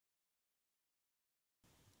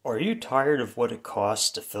Are you tired of what it costs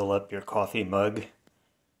to fill up your coffee mug?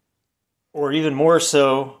 Or even more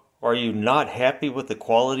so, are you not happy with the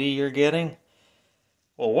quality you're getting?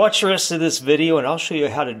 Well, watch the rest of this video and I'll show you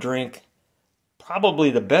how to drink probably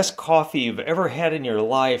the best coffee you've ever had in your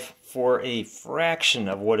life for a fraction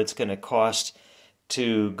of what it's going to cost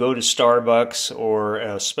to go to Starbucks or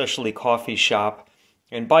a specialty coffee shop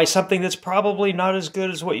and buy something that's probably not as good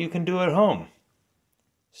as what you can do at home.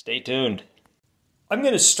 Stay tuned. I'm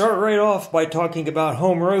going to start right off by talking about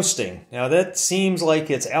home roasting. Now that seems like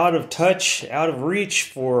it's out of touch, out of reach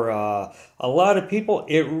for a lot of people.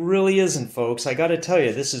 It really isn't, folks. I got to tell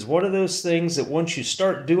you, this is one of those things that once you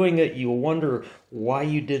start doing it, you'll wonder why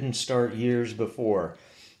you didn't start years before.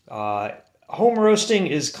 Home roasting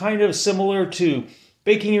is kind of similar to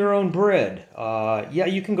baking your own bread. Yeah,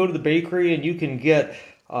 you can go to the bakery and you can get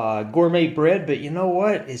gourmet bread, but you know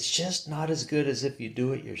what? It's just not as good as if you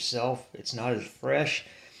do it yourself. It's not as fresh.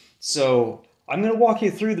 So I'm going to walk you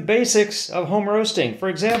through the basics of home roasting. For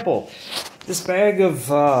example, this bag of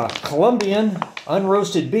Colombian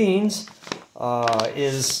unroasted beans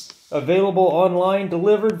is available online,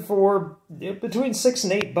 delivered for between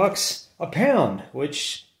 $6 and $8 a pound,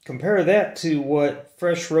 which compare that to what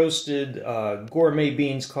fresh roasted gourmet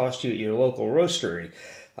beans cost you at your local roastery.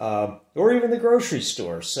 Or even the grocery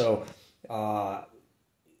store. So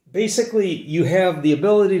basically you have the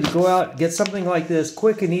ability to go out and get something like this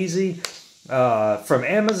quick and easy from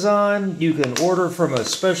Amazon. You can order from a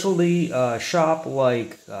specialty shop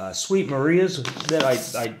like Sweet Maria's that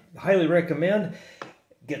I highly recommend.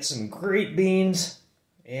 Get some great beans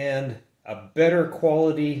and a better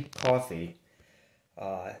quality coffee.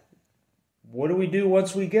 What do we do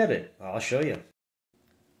once we get it? I'll show you.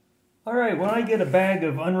 Alright, when I get a bag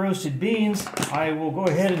of unroasted beans, I will go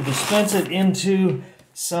ahead and dispense it into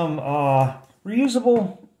some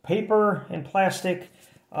reusable paper and plastic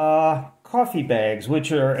coffee bags,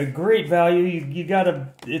 which are a great value. You gotta,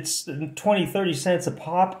 it's 20-30 cents a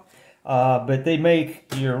pop, but they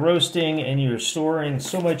make your roasting and your storing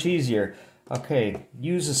so much easier. Okay,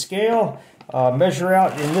 use a scale, measure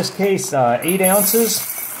out, in this case, 8 ounces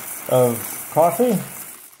of coffee.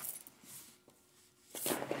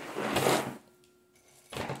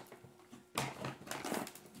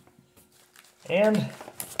 And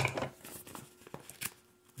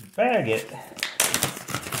bag it.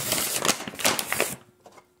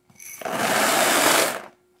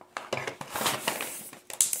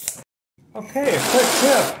 Okay, a quick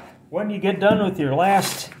tip. When you get done with your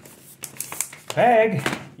last bag,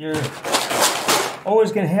 you're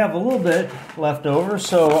always going to have a little bit left over,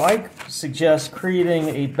 so I suggest creating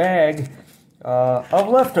a bag of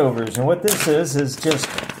leftovers. And what this is just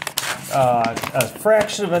a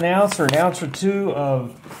fraction of an ounce or an ounce or two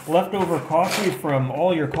of leftover coffee from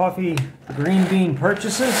all your coffee green bean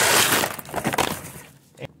purchases.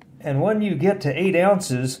 And when you get to 8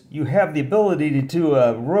 ounces, you have the ability to do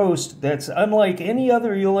a roast that's unlike any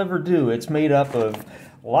other you'll ever do. It's made up of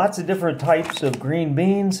lots of different types of green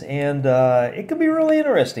beans, and it can be really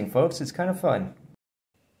interesting, folks. It's kind of fun.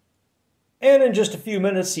 And in just a few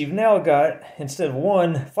minutes, you've now got, instead of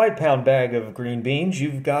one 5-pound bag of green beans,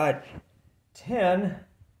 you've got 10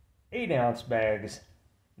 8-ounce bags.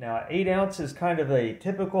 Now, 8 ounce is kind of a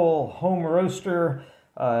typical home roaster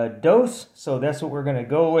dose, so that's what we're going to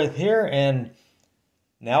go with here. And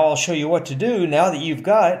now I'll show you what to do now that you've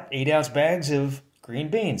got 8-ounce bags of green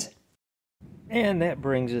beans. And that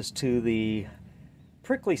brings us to the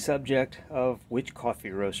prickly subject of which coffee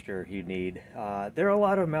roaster you need. There are a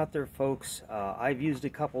lot of them out there, folks. I've used a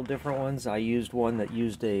couple different ones. I used one that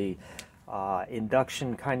used a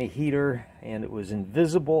induction kind of heater, and it was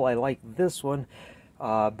invisible. I like this one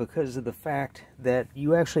because of the fact that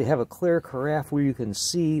you actually have a clear carafe where you can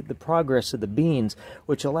see the progress of the beans,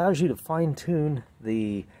 which allows you to fine-tune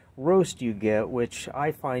the roast you get, which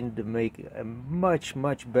I find to make a much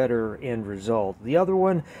better end result. The other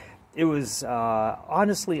one, it was,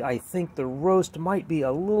 honestly, I think the roast might be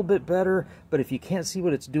a little bit better, but if you can't see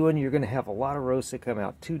what it's doing, you're going to have a lot of roasts that come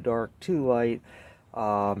out too dark, too light.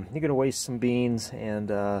 You're going to waste some beans and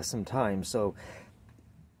some time. So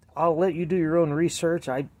I'll let you do your own research.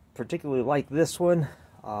 I particularly like this one.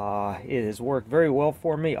 It has worked very well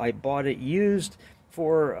for me. I bought it used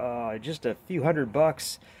for just a few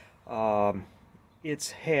 $100.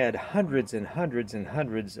 It's had hundreds and hundreds and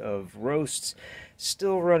hundreds of roasts,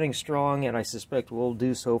 still running strong, and I suspect will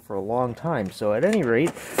do so for a long time. So at any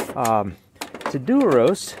rate, to do a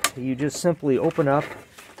roast, you just simply open up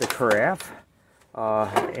the carafe,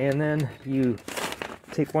 and then you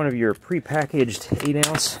take one of your pre-packaged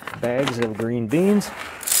 8-ounce bags of green beans,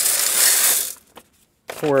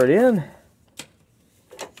 pour it in,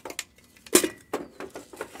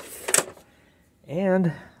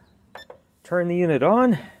 and turn the unit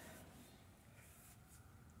on.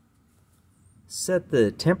 Set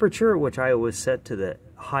the temperature, which I always set to the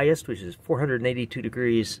highest, which is 482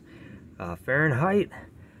 degrees Fahrenheit.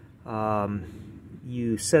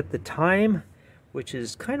 You set the time, which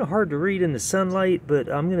is kind of hard to read in the sunlight,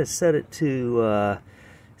 but I'm going to set it to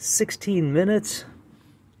 16 minutes.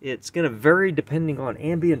 It's going to vary depending on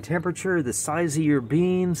ambient temperature, the size of your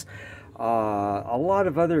beans, a lot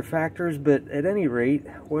of other factors, but at any rate,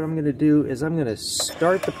 what I'm going to do is I'm going to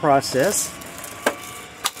start the process.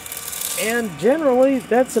 And generally,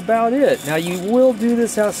 that's about it. Now, you will do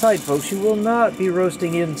this outside, folks. You will not be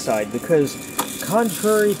roasting inside because,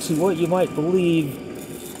 contrary to what you might believe,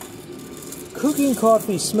 cooking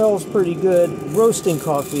coffee smells pretty good. Roasting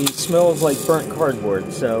coffee smells like burnt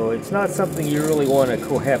cardboard. So it's not something you really want to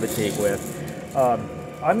cohabitate with.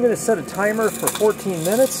 I'm going to set a timer for 14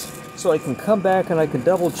 minutes so I can come back and I can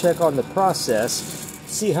double check on the process,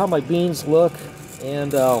 see how my beans look,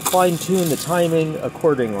 and I'll fine-tune the timing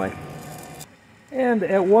accordingly. And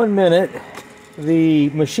at 1 minute, the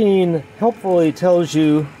machine helpfully tells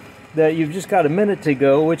you that you've just got a minute to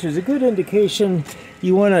go, which is a good indication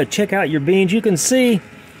you want to check out your beans. You can see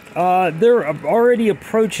they're already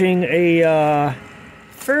approaching a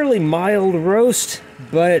fairly mild roast,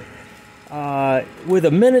 but with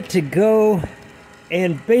a minute to go,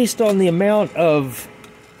 and based on the amount of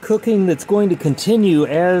cooking that's going to continue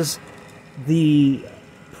as the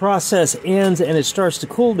process ends and it starts to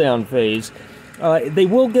cool down phase, they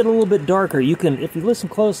will get a little bit darker. You can, if you listen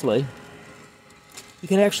closely, you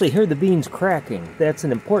can actually hear the beans cracking. That's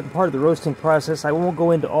an important part of the roasting process. I won't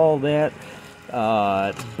go into all that,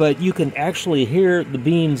 but you can actually hear the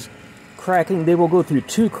beans cracking. They will go through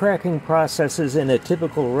 2 cracking processes in a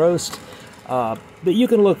typical roast, but you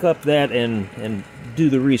can look up that and do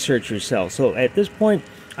the research yourself. So at this point,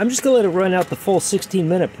 I'm just going to let it run out the full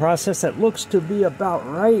 16-minute process. That looks to be about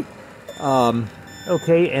right.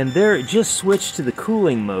 Okay, and there it just switched to the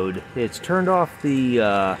cooling mode. It's turned off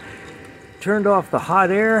the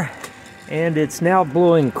hot air, and it's now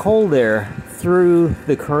blowing cold air through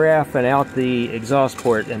the carafe and out the exhaust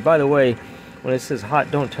port. And by the way, when it says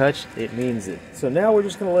hot, don't touch, it means it. So now we're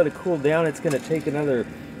just going to let it cool down. It's going to take another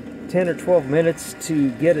 10 or 12 minutes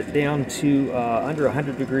to get it down to under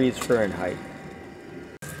 100 degrees Fahrenheit.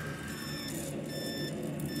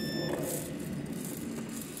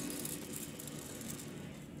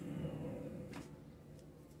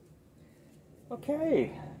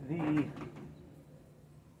 Okay, the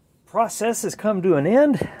process has come to an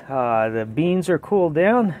end. The beans are cooled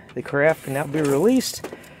down. The carafe can now be released.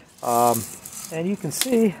 And you can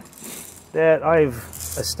see that I've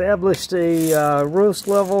established a roast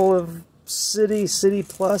level of city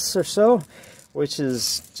plus or so, which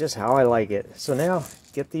is just how I like it. So now,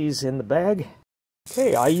 get these in the bag.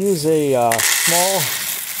 Okay, I use a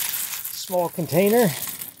small container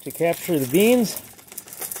to capture the beans.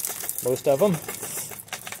 Most of them.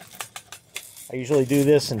 I usually do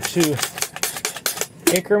this in 2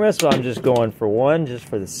 increments, but I'm just going for 1 just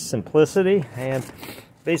for the simplicity. And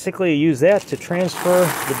basically use that to transfer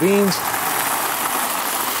the beans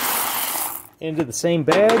into the same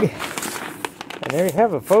bag. And there you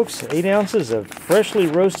have it, folks. 8 ounces of freshly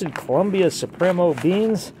roasted Columbia Supremo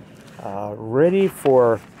beans, ready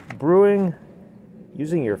for brewing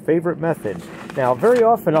using your favorite method. Now, very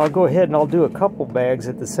often I'll go ahead and I'll do a couple bags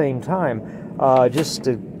at the same time, just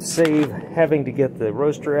to save having to get the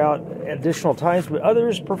roaster out additional times, but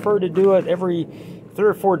others prefer to do it every 3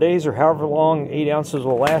 or 4 days or however long 8 ounces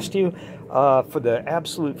will last you, for the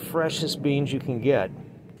absolute freshest beans you can get.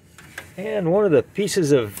 And one of the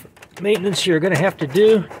pieces of maintenance you're going to have to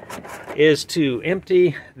do is to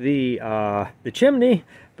empty the chimney,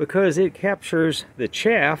 because it captures the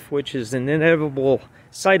chaff, which is an inevitable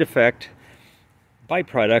side effect,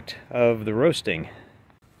 byproduct of the roasting.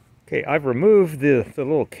 Okay, I've removed the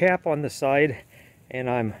little cap on the side, and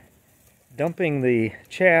I'm dumping the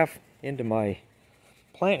chaff into my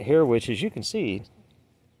plant here, which, as you can see,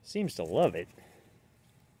 seems to love it.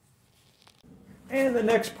 And the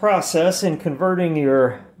next process in converting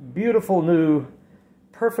your beautiful new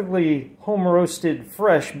perfectly home-roasted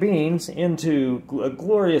fresh beans into a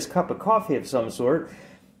glorious cup of coffee of some sort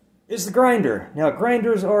is the grinder. Now,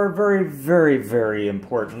 grinders are very, very, very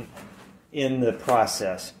important in the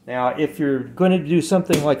process. Now, if you're going to do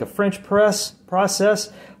something like a French press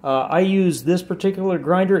process, I use this particular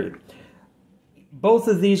grinder. Both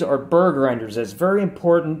of these are burr grinders. That's very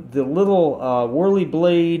important. The little whirly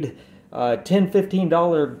blade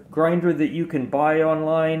 $10–15 grinder that you can buy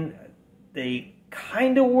online, they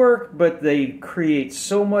kind of work, but they create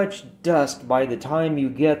so much dust by the time you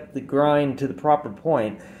get the grind to the proper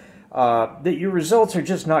point that your results are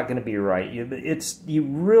just not going to be right. You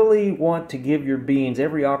really want to give your beans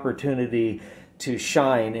every opportunity to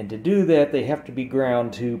shine, and to do that they have to be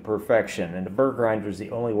ground to perfection, and the burr grinder is the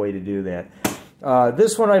only way to do that.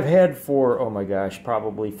 This one I've had for, oh my gosh,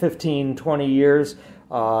 probably 15-20 years.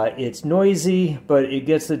 It's noisy, but it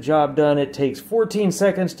gets the job done. It takes 14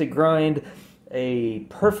 seconds to grind a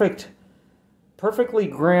perfectly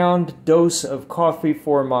ground dose of coffee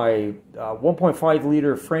for my 1.5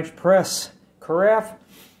 liter French press carafe.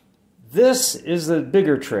 This is the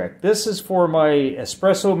bigger trick. This is for my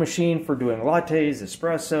espresso machine for doing lattes,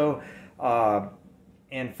 espresso.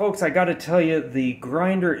 And folks, I got to tell you, the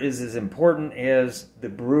grinder is as important as the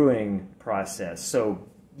brewing process. So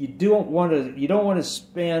you don't want to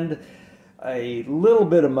spend a little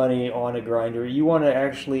bit of money on a grinder. You want to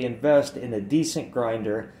actually invest in a decent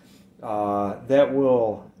grinder that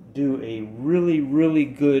will do a really, really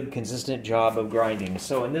good, consistent job of grinding.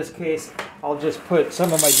 So in this case, I'll just put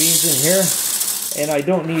some of my beans in here, and I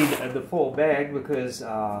don't need the full bag because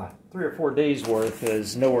 3 or 4 days worth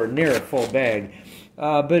is nowhere near a full bag.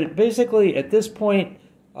 But basically, at this point,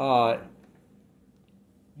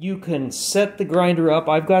 you can set the grinder up.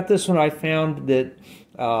 I've got this one. I found that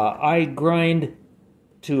I grind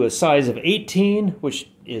to a size of 18, which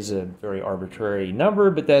is a very arbitrary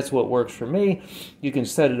number, but that's what works for me. You can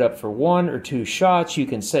set it up for 1 or 2 shots. You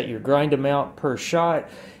can set your grind amount per shot.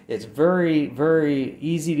 It's very, very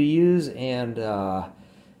easy to use, and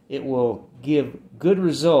it will give good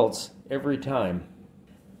results every time.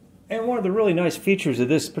 And one of the really nice features of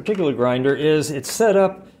this particular grinder is it's set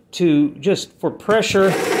up to just for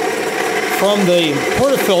pressure from the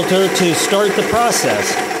portafilter to start the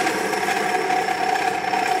process.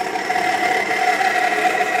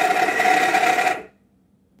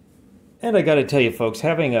 And I got to tell you, folks,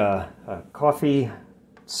 having a coffee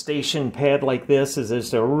station pad like this is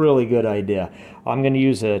just a really good idea. I'm going to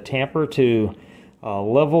use a tamper to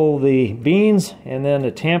level the beans, and then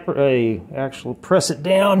actually press it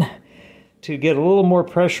down to get a little more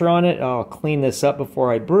pressure on it. I'll clean this up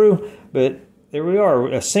before I brew, but there we are,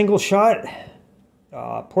 a single shot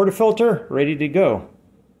portafilter ready to go.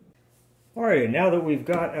 Alright, now that we've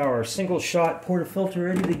got our single shot portafilter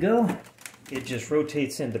ready to go, it just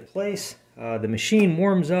rotates into place. The machine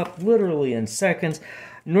warms up literally in seconds.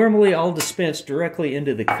 Normally I'll dispense directly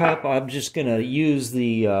into the cup. I'm just going to use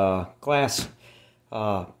the glass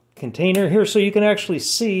container here so you can actually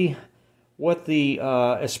see what the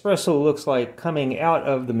espresso looks like coming out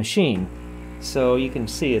of the machine. So you can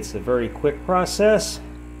see it's a very quick process.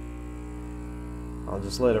 I'll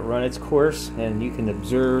just let it run its course, and you can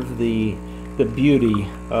observe the beauty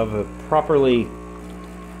of a properly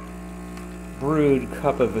brewed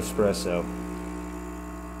cup of espresso.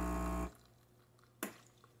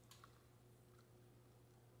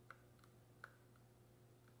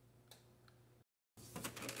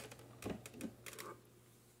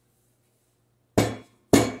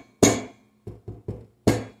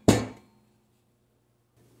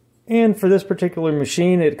 And for this particular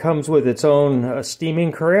machine, it comes with its own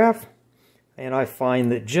steaming carafe, and I find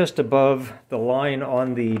that just above the line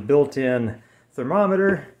on the built-in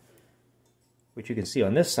thermometer, which you can see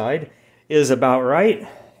on this side, is about right.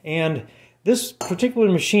 And this particular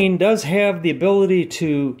machine does have the ability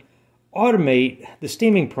to automate the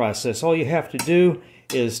steaming process. All you have to do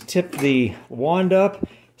is tip the wand up,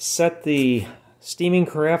 set the steaming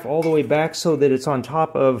carafe all the way back so that it's on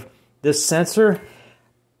top of this sensor,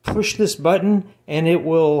 push this button, and it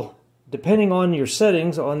will, depending on your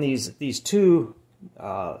settings on these two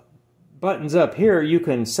buttons up here, you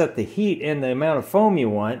can set the heat and the amount of foam you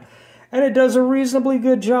want, and it does a reasonably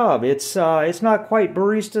good job. It's not quite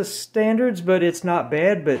barista standards, but it's not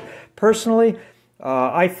bad. But personally,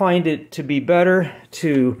 I find it to be better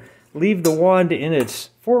to leave the wand in its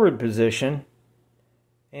forward position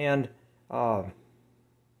and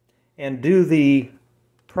do the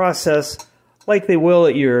process like they will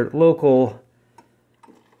at your local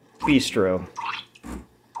bistro.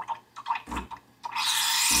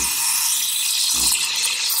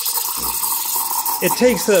 It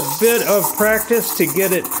takes a bit of practice to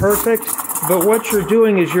get it perfect, but what you're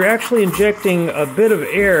doing is you're actually injecting a bit of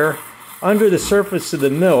air under the surface of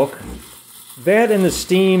the milk. That and the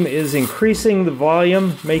steam is increasing the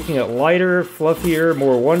volume, making it lighter, fluffier,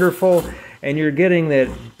 more wonderful, and you're getting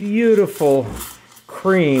that beautiful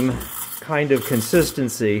cream kind of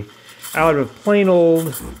consistency out of plain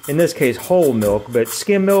old, in this case, whole milk, but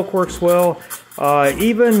skim milk works well.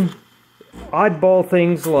 Even oddball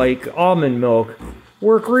things like almond milk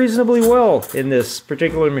work reasonably well in this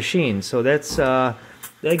particular machine. So that's that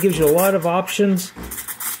gives you a lot of options,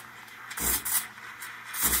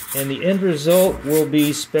 and the end result will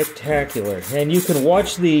be spectacular. And you can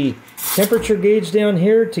watch the temperature gauge down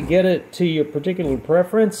here to get it to your particular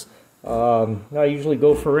preference. I usually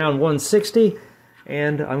go for around 160,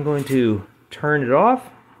 and I'm going to turn it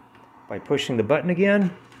off by pushing the button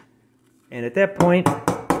again, and at that point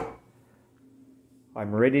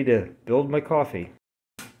I'm ready to build my coffee.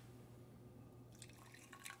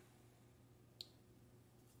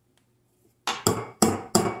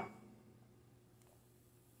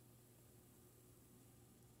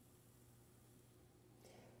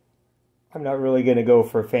 I'm not really going to go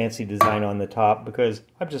for a fancy design on the top because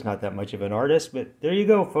I'm just not that much of an artist, but there you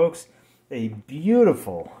go, folks. A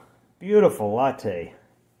beautiful, beautiful latte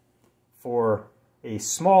for a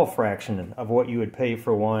small fraction of what you would pay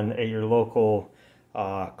for one at your local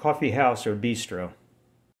coffee house or bistro.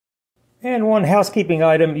 And one housekeeping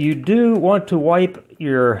item, you do want to wipe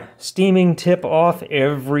your steaming tip off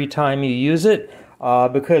every time you use it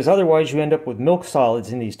because otherwise you end up with milk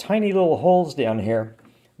solids in these tiny little holes down here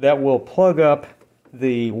that will plug up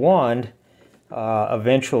the wand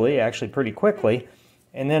eventually, actually pretty quickly.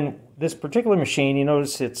 And then this particular machine, you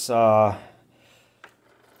notice it's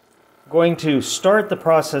going to start the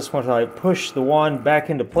process once I push the wand back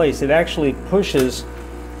into place. It actually pushes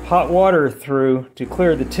hot water through to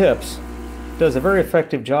clear the tips. It does a very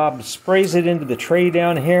effective job, sprays it into the tray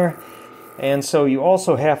down here. And so you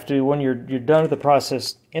also have to, when you're done with the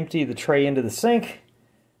process, empty the tray into the sink.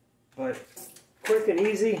 But quick and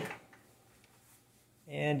easy,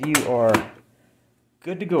 and you are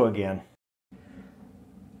good to go again.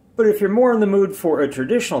 But if you're more in the mood for a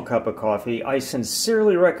traditional cup of coffee, I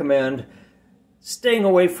sincerely recommend staying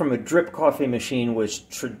away from a drip coffee machine, which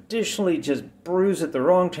traditionally just brews at the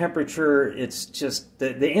wrong temperature. It's just,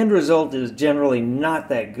 the end result is generally not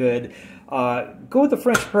that good. Go with the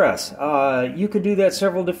French press. You could do that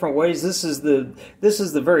several different ways. This is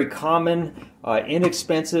the very common,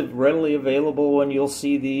 inexpensive, readily available one. You'll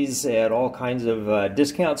see these at all kinds of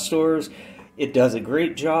discount stores. It does a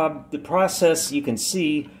great job. The process you can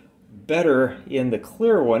see better in the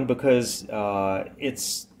clear one because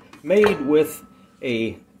it's made with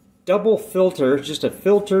a double filter, just a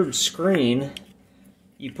filtered screen.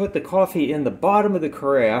 You put the coffee in the bottom of the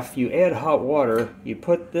carafe, you add hot water, you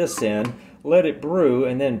put this in, let it brew,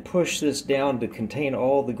 and then push this down to contain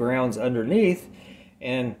all the grounds underneath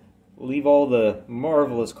and leave all the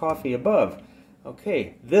marvelous coffee above.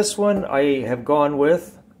 Okay, this one I have gone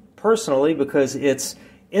with personally because it's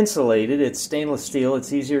insulated, it's stainless steel,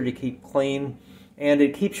 it's easier to keep clean, and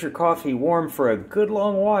it keeps your coffee warm for a good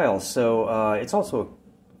long while. So it's also a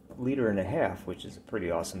 1.5 liters, which is a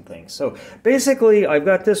pretty awesome thing. So basically I've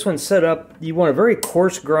got this one set up. You want a very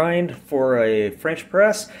coarse grind for a French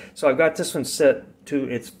press, so I've got this one set to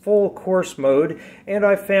its full coarse mode, and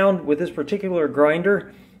I found with this particular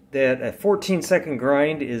grinder that a 14-second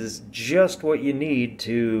grind is just what you need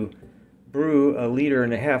to brew a 1.5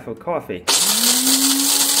 liters of coffee.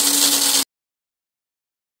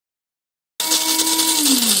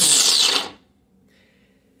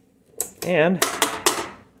 And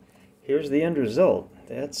here's the end result.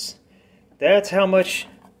 That's how much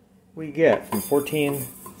we get from 14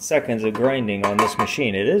 seconds of grinding on this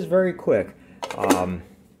machine. It is very quick.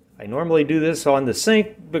 I normally do this on the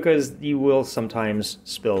sink because you will sometimes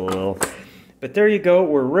spill a little. But there you go,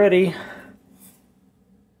 we're ready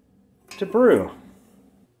to brew.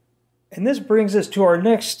 And this brings us to our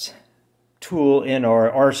next tool in our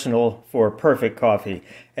arsenal for perfect coffee.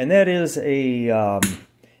 And that is a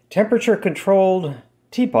temperature controlled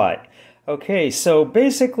teapot. Okay, so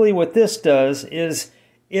basically what this does is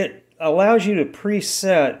it allows you to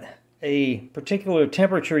preset a particular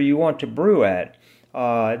temperature you want to brew at.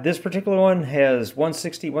 This particular one has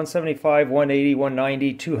 160, 175, 180,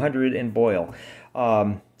 190, 200, and boil.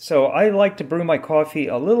 So I like to brew my coffee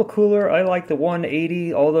a little cooler. I like the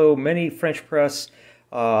 180, although many French press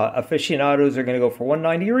aficionados are going to go for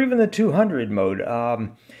 190 or even the 200 mode.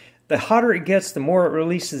 The hotter it gets, the more it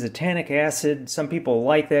releases the tannic acid. Some people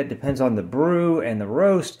like that. Depends on the brew and the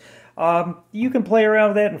roast. You can play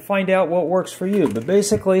around with that and find out what works for you. But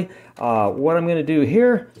basically, what I'm going to do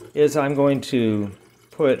here is I'm going to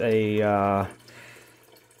put a,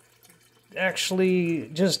 actually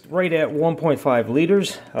just right at 1.5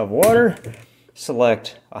 liters of water.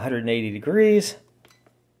 Select 180 degrees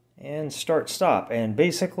and start stop. And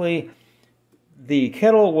basically, the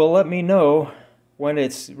kettle will let me know when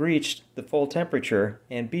it's reached the full temperature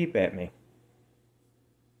and beep at me.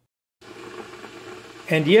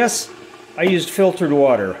 And yes, I used filtered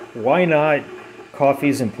water. Why not?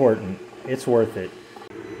 Coffee's important. It's worth it.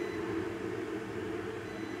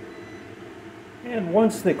 And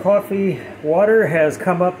once the coffee water has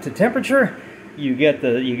come up to temperature, you get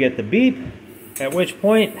the beep, at which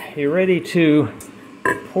point you're ready to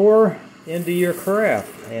pour into your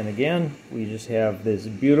carafe. And again, we just have this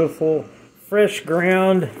beautiful fresh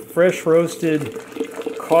ground, fresh roasted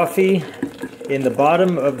coffee in the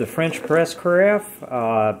bottom of the French press carafe.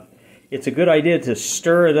 It's a good idea to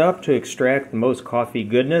stir it up to extract the most coffee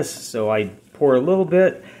goodness. So I pour a little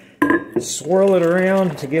bit, swirl it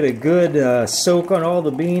around to get a good soak on all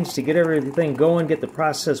the beans, to get everything going, get the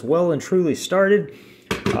process well and truly started.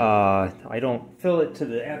 I don't fill it to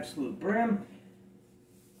the absolute brim.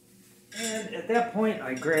 And at that point,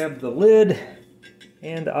 I grab the lid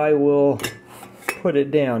and I will put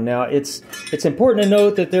it down. Now, it's important to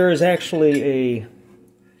note that there is actually a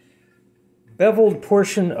beveled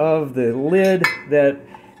portion of the lid that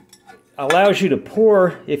allows you to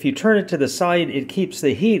pour. If you turn it to the side, it keeps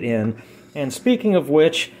the heat in. And speaking of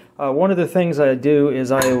which, one of the things I do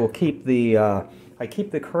is I will keep the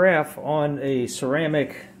carafe on a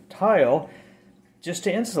ceramic tile just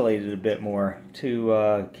to insulate it a bit more,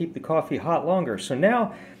 to keep the coffee hot longer. So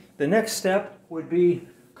now the next step would be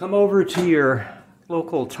come over to your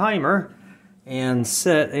local timer and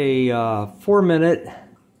set a 4-minute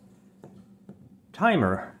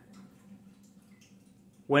timer.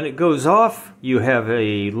 When it goes off, you have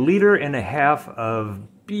 1.5 liters of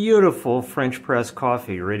beautiful French press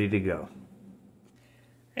coffee ready to go.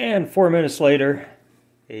 And 4 minutes later,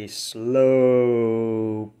 a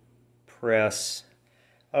slow press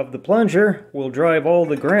of the plunger will drive all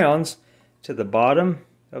the grounds to the bottom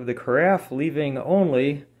of the carafe, leaving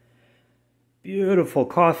only beautiful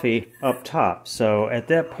coffee up top. So at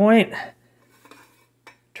that point,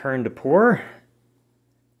 turn to pour.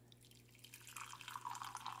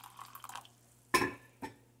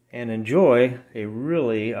 And enjoy a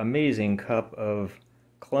really amazing cup of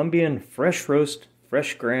Colombian fresh roast,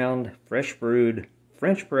 fresh ground, fresh brewed,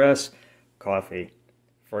 French press coffee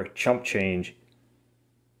for chump change.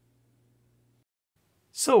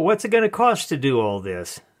 So what's it going to cost to do all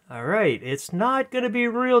this? All right, it's not going to be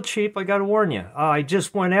real cheap, I got to warn you. I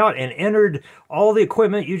just went out and entered all the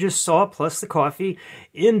equipment you just saw, plus the coffee,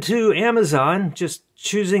 into Amazon, just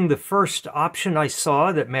choosing the first option I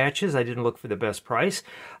saw that matches. I didn't look for the best price.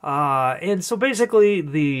 And so basically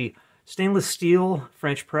the stainless steel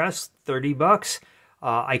French press, $30.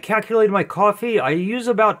 I calculated my coffee. I use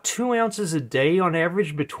about 2 ounces a day on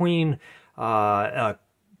average between a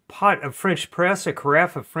pot of French press, a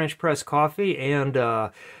carafe of French press coffee,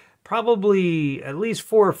 and probably at least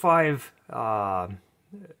 4 or 5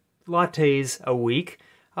 lattes a week.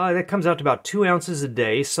 That comes out to about 2 ounces a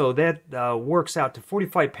day, so that works out to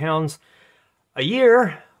 45 pounds a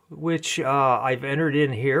year, which I've entered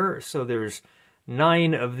in here. So there's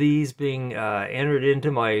 9 of these being entered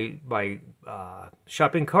into my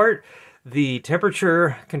shopping cart. The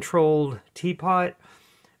temperature-controlled teapot,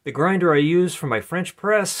 the grinder I use for my French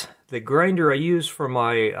press, the grinder I use for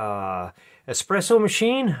my espresso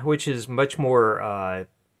machine, which is much more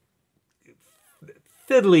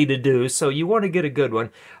fiddly to do, so you want to get a good one.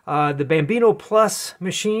 The Bambino Plus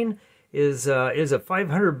machine is a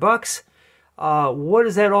 $500. What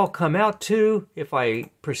does that all come out to if I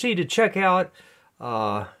proceed to check out?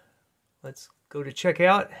 Let's go to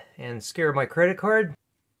checkout and scare my credit card.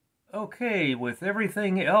 Okay, with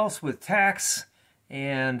everything else, with tax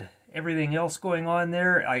and everything else going on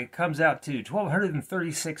there, it comes out to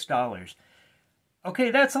 $1,236.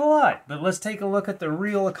 Okay, that's a lot, but let's take a look at the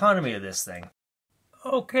real economy of this thing.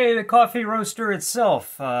 Okay, the coffee roaster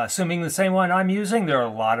itself, assuming the same one I'm using, there are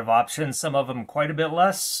a lot of options, some of them quite a bit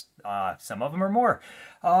less, some of them are more.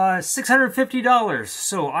 $650,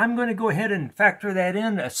 so I'm going to go ahead and factor that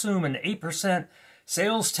in, assume an 8%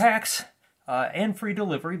 sales tax, and free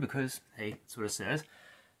delivery, because, hey, that's what it says.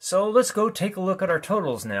 So let's go take a look at our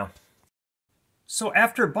totals now. So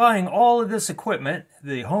after buying all of this equipment,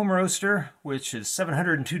 the home roaster, which is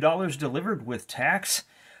 $702 delivered with tax,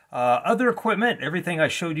 other equipment, everything I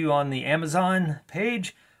showed you on the Amazon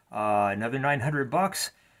page, another $900.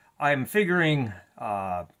 I'm figuring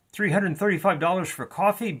 $335 for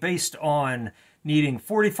coffee based on needing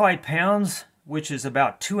 45 pounds, which is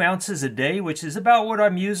about 2 ounces a day, which is about what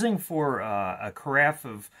I'm using for a carafe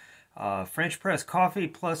of French press coffee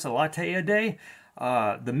plus a latte a day.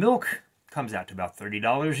 The milk comes out to about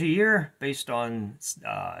 $30 a year based on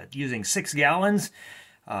using 6 gallons,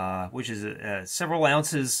 which is several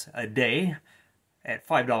ounces a day at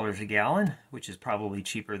 $5 a gallon, which is probably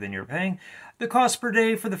cheaper than you're paying. The cost per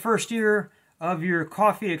day for the first year, of your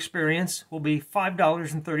coffee experience will be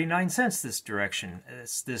 $5.39 this direction,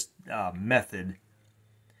 this method.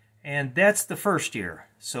 And that's the first year.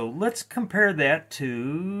 So let's compare that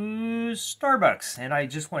to Starbucks. And I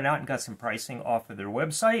just went out and got some pricing off of their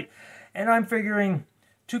website. And I'm figuring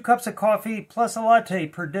 2 cups of coffee plus a latte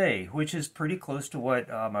per day, which is pretty close to what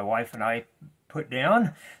my wife and I put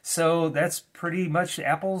down. So that's pretty much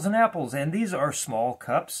apples and apples. And these are small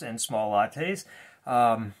cups and small lattes.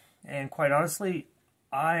 And quite honestly,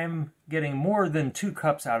 I'm getting more than 2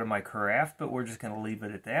 cups out of my carafe, but we're just going to leave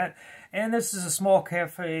it at that. And this is a small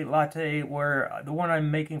cafe latte where the one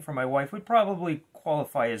I'm making for my wife would probably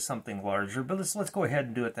qualify as something larger, but let's go ahead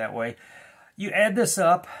and do it that way. You add this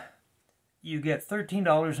up, you get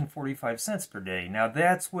 $13.45 per day. Now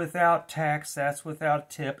that's without tax, that's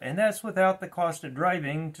without tip, and that's without the cost of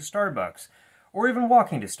driving to Starbucks, or even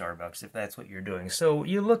walking to Starbucks if that's what you're doing. So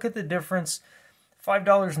you look at the difference,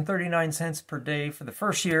 $5.39 per day for the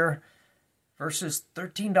first year versus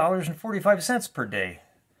 $13.45 per day.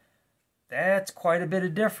 That's quite a bit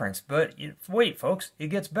of difference. But wait, folks, it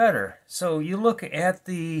gets better. So you look at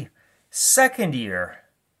the second year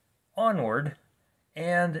onward,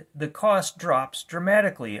 and the cost drops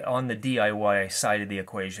dramatically on the DIY side of the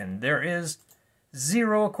equation. There is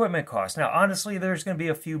zero equipment cost. Now, honestly, there's going to be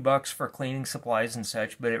a few bucks for cleaning supplies and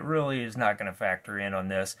such, but it really is not going to factor in on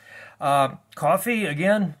this. Coffee,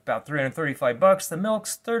 again, about $335. The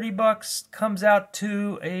milk's $30. Comes out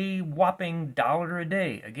to a whopping $1 a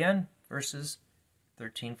day, again, versus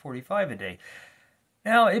 $13.45 a day.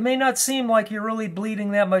 Now, it may not seem like you're really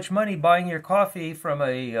bleeding that much money buying your coffee from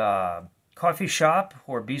a coffee shop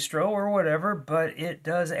or bistro or whatever, but it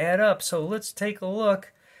does add up. So let's take a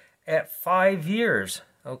look at 5 years,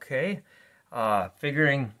 okay?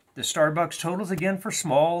 Figuring the Starbucks totals again for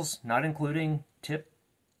smalls, not including tip,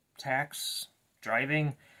 tax,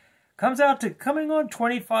 driving, comes out to coming on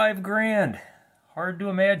 25 grand. Hard to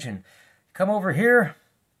imagine. Come over here,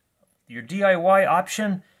 your DIY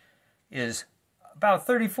option is about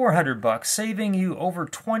 $3,400, saving you over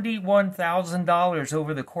 $21,000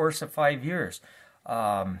 over the course of 5 years.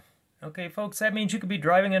 Okay, folks, that means you could be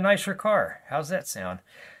driving a nicer car. How's that sound?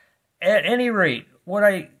 At any rate, what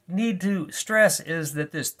I need to stress is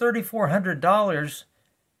that this $3,400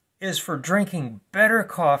 is for drinking better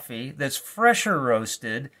coffee that's fresher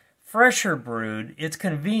roasted, fresher brewed. It's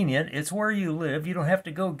convenient. It's where you live. You don't have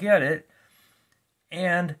to go get it.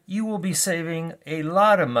 And you will be saving a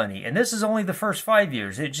lot of money. And this is only the first 5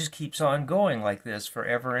 years. It just keeps on going like this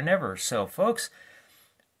forever and ever. So, folks,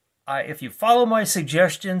 if you follow my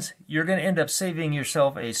suggestions, you're going to end up saving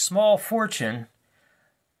yourself a small fortune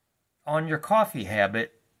on your coffee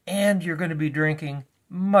habit, and you're going to be drinking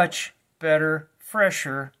much better,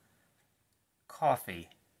 fresher coffee.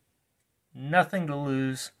 Nothing to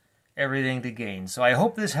lose, everything to gain. So I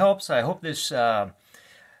hope this helps. I hope this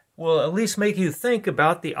will at least make you think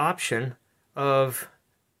about the option of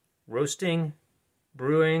roasting,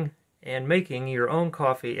 brewing, and making your own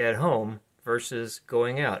coffee at home versus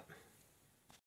going out.